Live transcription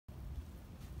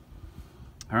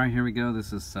All right, here we go.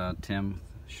 This is Tim,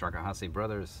 Shrakahase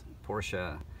Brothers,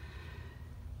 Porsche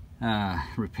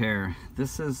repair.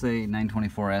 This is a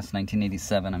 924S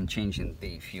 1987. I'm changing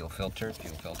the fuel filter.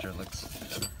 Fuel filter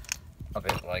looks a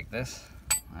bit like this.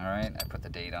 All right, I put the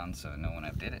date on so I know when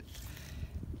I did it.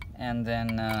 And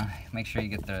then make sure you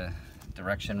get the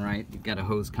direction right. You've got a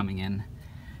hose coming in.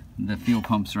 The fuel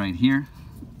pump's right here.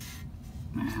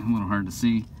 A little hard to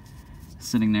see.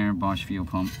 Sitting there, Bosch fuel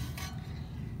pump.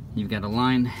 You've got a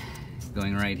line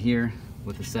going right here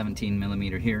with a 17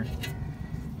 millimeter here.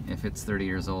 If it's 30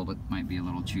 years old, it might be a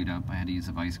little chewed up. I had to use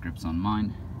the vice grips on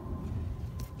mine.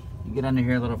 You get under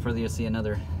here a little further, you'll see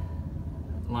another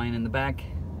line in the back.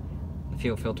 The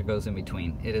fuel filter goes in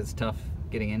between. It is tough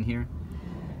getting in here.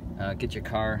 Get your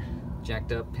car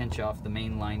jacked up, pinch off the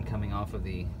main line coming off of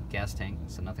the gas tank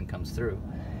so nothing comes through.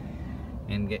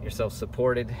 And get yourself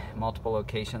supported. Multiple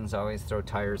locations. Always throw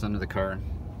tires under the car.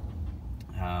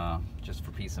 Just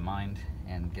for peace of mind,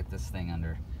 and get this thing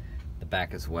under the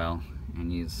back as well,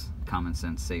 and use common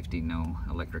sense safety, no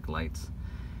electric lights,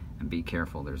 and be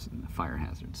careful, there's a fire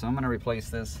hazard. So I'm going to replace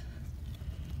this.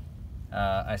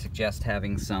 I suggest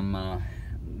having some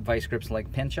vice grips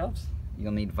like pinch-offs.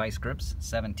 You'll need vice grips,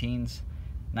 17s,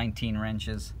 19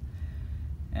 wrenches,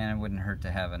 and it wouldn't hurt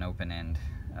to have an open end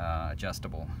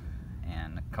adjustable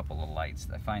and a couple of lights.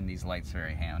 I find these lights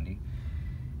very handy.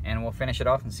 And we'll finish it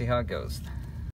off and see how it goes.